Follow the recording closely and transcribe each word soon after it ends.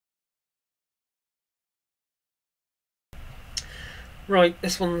Right,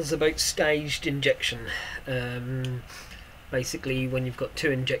 this one's about staged injection. Basically, when you've got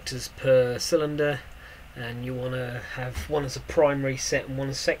 2 injectors per cylinder, and you want to have one as a primary set and one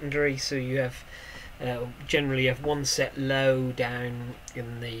as secondary, so you have generally you have one set low down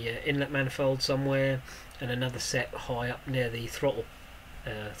in the inlet manifold somewhere, and another set high up near the throttle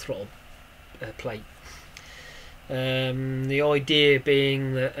plate. The idea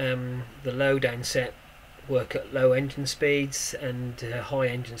being that the low down set work at low engine speeds, and high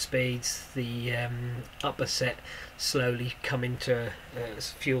engine speeds the upper set slowly come into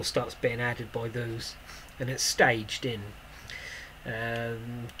fuel starts being added by those, and it's staged in.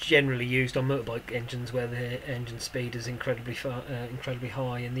 Generally used on motorbike engines where the engine speed is incredibly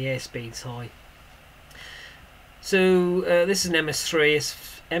high and the airspeed's high. So this is an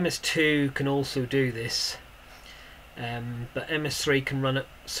MS3. MS2 can also do this, but MS3 can run it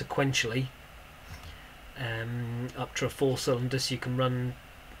sequentially up to a 4-cylinder, so you can run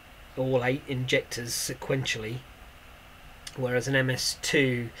all 8 injectors sequentially, whereas an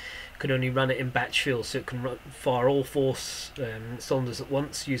MS2 can only run it in batch fuel, so it can fire all 4 cylinders at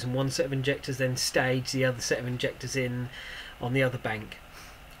once using one set of injectors, then stage the other set of injectors in on the other bank,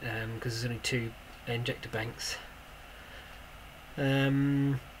 because there's only 2 injector banks.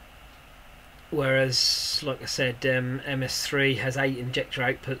 Whereas, like I said, MS3 has 8 injector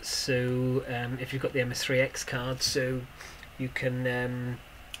outputs, so if you've got the MS3X card, so you can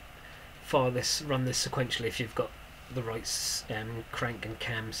run this sequentially if you've got the right crank and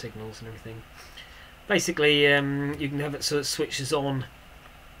cam signals and everything. Basically, you can have it so it switches on.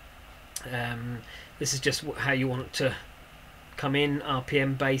 This is just how you want it to come in: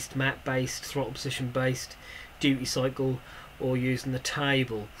 RPM based, map based, throttle position based, duty cycle, or using the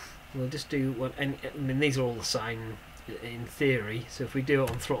table. We'll just do one, and I mean these are all the same in theory. So if we do it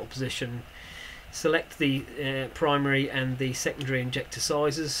on throttle position, select the primary and the secondary injector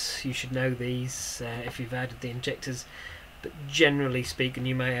sizes. You should know these if you've added the injectors, but generally speaking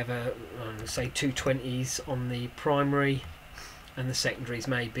you may have a say 220s on the primary, and the secondaries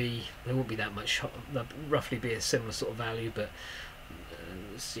may be, they won't be that much, they'll roughly be a similar sort of value, but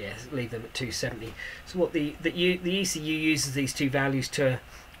yeah, leave them at 270. So what the ECU uses these two values to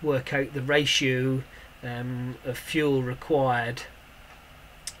work out the ratio of fuel required,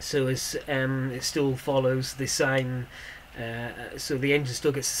 so as it still follows the same, so the engine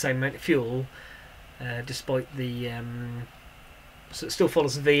still gets the same amount of fuel despite the so it still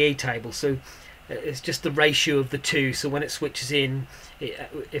follows the VE table. So it's just the ratio of the two. So when it switches in,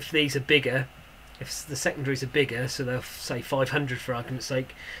 if these are bigger, if the secondaries are bigger, so they'll say 500 for argument's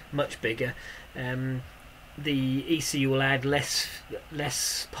sake, much bigger, the ECU will add less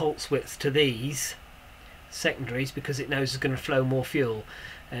pulse width to these secondaries because it knows it's going to flow more fuel,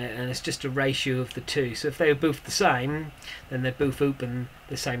 and it's just a ratio of the two. So if they were both the same, then they'd both open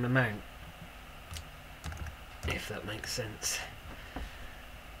the same amount, if that makes sense.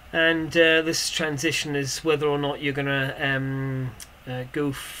 And this transition is whether or not you're going to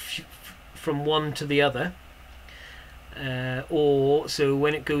go from one to the other, or so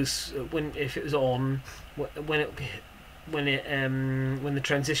when it goes, if it was on, when the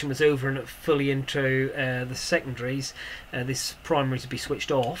transition was over and it fully into the secondaries, this primaries would be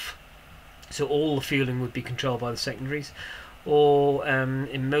switched off, so all the fueling would be controlled by the secondaries, or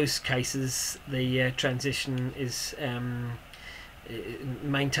in most cases the transition is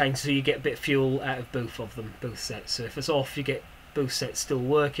maintained, so you get a bit of fuel out of both of them, both sets. So if it's off, you get both sets still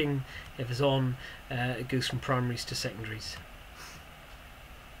working. If it's on, it goes from primaries to secondaries.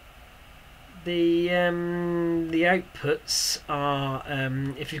 The outputs are,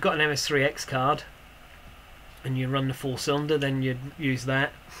 if you've got an MS3X card and you run the 4-cylinder, then you'd use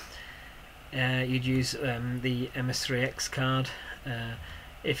that. You'd use the MS3X card.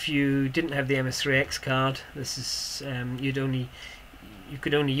 If you didn't have the MS3X card, this is you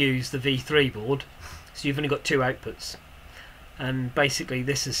could only use the V3 board, so you've only got 2 outputs. And basically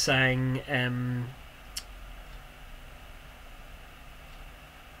this is saying if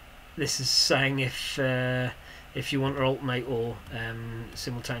you want to alternate or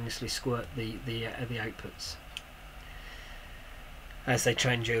simultaneously squirt the outputs as they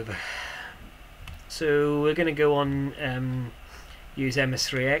change over. So we're going to go on use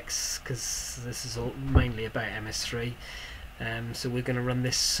MS3X because this is all mainly about MS3. So we're going to run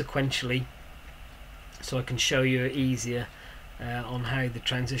this sequentially so I can show you easier on how the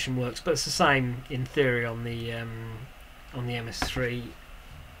transition works, but it's the same in theory on the MS3.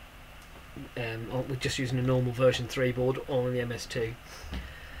 We're just using a normal version 3 board on the MS2.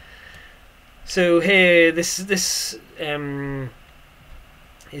 So here, this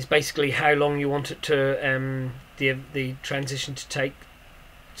is basically how long you want it to the transition to take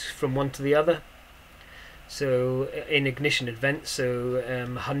from one to the other. So in ignition events, so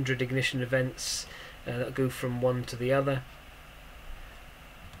 100 ignition events that go from one to the other.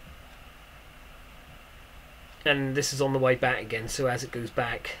 And this is on the way back again, so as it goes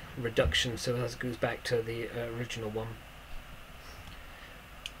back, reduction, so as it goes back to the original one.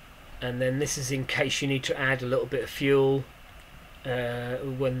 And then this is in case you need to add a little bit of fuel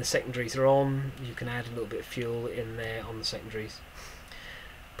when the secondaries are on. You can add a little bit of fuel in there on the secondaries.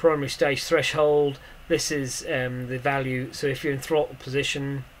 Primary stage threshold, this is the value, so if you're in throttle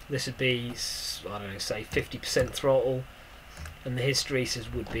position, this would be, I don't know, say 50% throttle, and the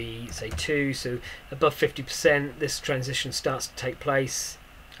hysteresis would be, say, 2, so above 50% this transition starts to take place,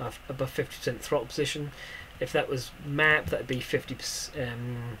 above 50% throttle position. If that was map, that would be 50 kPa.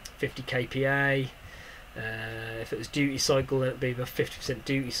 If it was duty cycle, that would be about 50%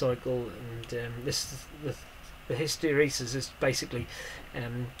 duty cycle, and this is the hysteresis is basically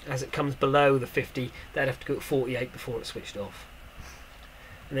as it comes below the 50, that'd have to go at 48 before it's switched off.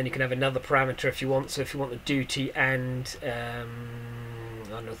 And then you can have another parameter if you want. So if you want the duty and I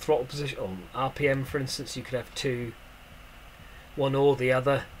don't know, throttle position or RPM, for instance, you could have two, one or the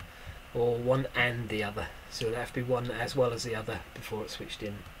other, or one and the other. So it'd have to be one as well as the other before it's switched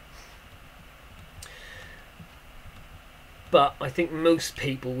in. But I think most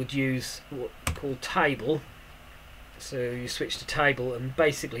people would use what we call table. So you switch to table, and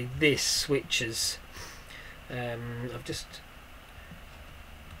basically this switches. I've just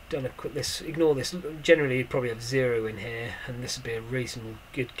done a quick. Ignore this. Generally, you'd probably have 0 in here, and this would be a reasonable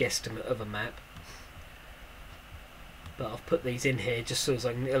good guesstimate of a map. But I've put these in here just so as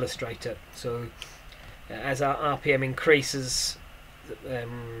I can illustrate it. So as our RPM increases, we're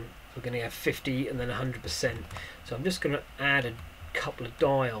going to have 50 and then 100%. So I'm just going to add a couple of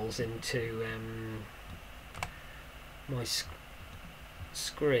dials into my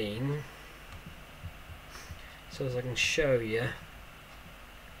screen so as I can show you. I'll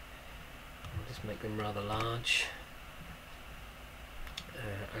just make them rather large.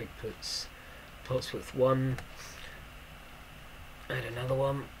 Outputs, pulse width 1, add another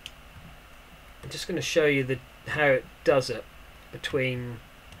one. I'm just going to show you how it does it between,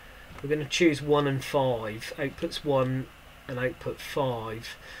 we're going to choose 1 and 5, outputs 1 and output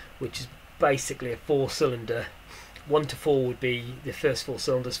 5, which is basically a 4-cylinder. 1 to 4 would be the first 4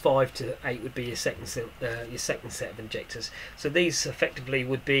 cylinders, 5 to 8 would be your second set of injectors. So these effectively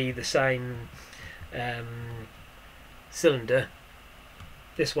would be the same cylinder.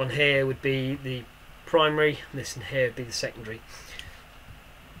 This one here would be the primary, and this in here would be the secondary.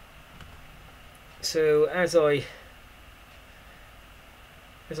 So as I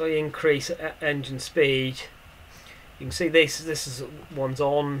increase engine speed, you can see this is one's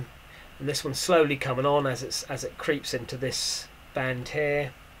on, and this one's slowly coming on as it creeps into this band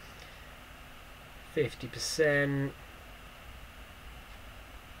here. 50%. And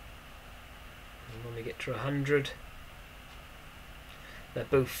when we get to 100, they're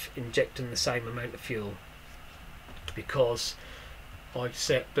both injecting the same amount of fuel because I've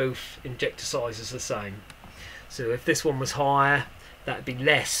set both injector sizes the same. So if this one was higher, that'd be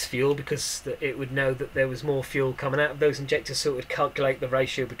less fuel because it would know that there was more fuel coming out of those injectors, so it would calculate the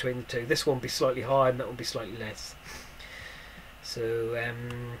ratio between the two. This one would be slightly higher and that would be slightly less. So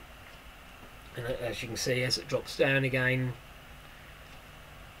and as you can see, as it drops down again,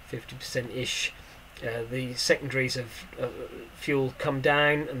 50%-ish, the secondaries of fuel come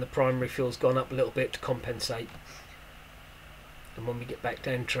down and the primary fuel's gone up a little bit to compensate. And when we get back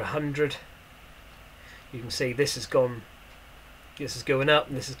down to 100, you can see this has gone. This is going up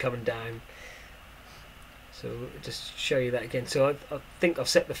and this is coming down. So just show you that again. So I think I've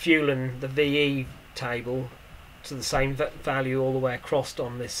set the fuel and the VE table to the same value all the way across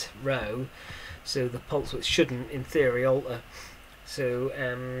on this row, so the pulse width shouldn't, in theory, alter. So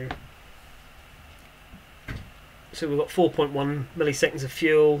so we've got 4.1 milliseconds of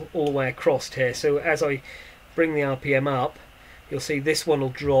fuel all the way across here. So as I bring the RPM up, you'll see this one will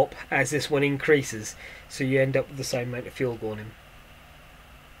drop as this one increases. So you end up with the same amount of fuel going in.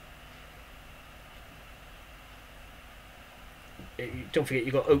 Don't forget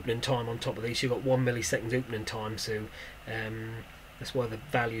you've got opening time on top of these. You've got 1 millisecond opening time, so that's why the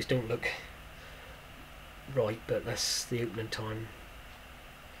values don't look right, but that's the opening time.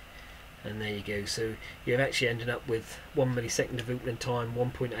 And there you go. So you've actually ended up with 1 millisecond of opening time,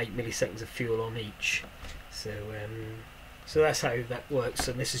 1.8 milliseconds of fuel on each. So so that's how that works.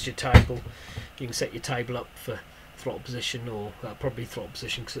 And this is your table. You can set your table up for throttle position, or probably throttle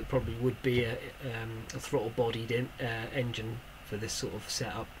position, because it probably would be a throttle bodied engine for this sort of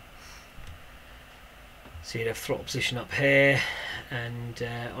setup. So you'd have throttle position up here, and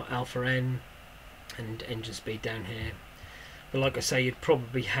alpha N, and engine speed down here. But like I say, you'd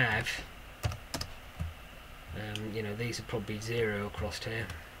probably have, you know, these are probably 0 across here,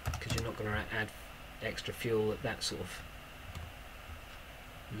 because you're not going to add extra fuel at that sort of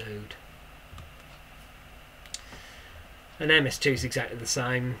load. And MS2 is exactly the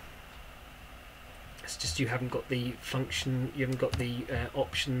same. It's just you haven't got the function, you haven't got the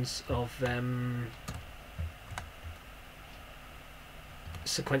options of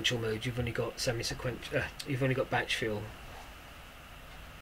sequential mode. You've only got semi-sequential. You've only got batch fuel.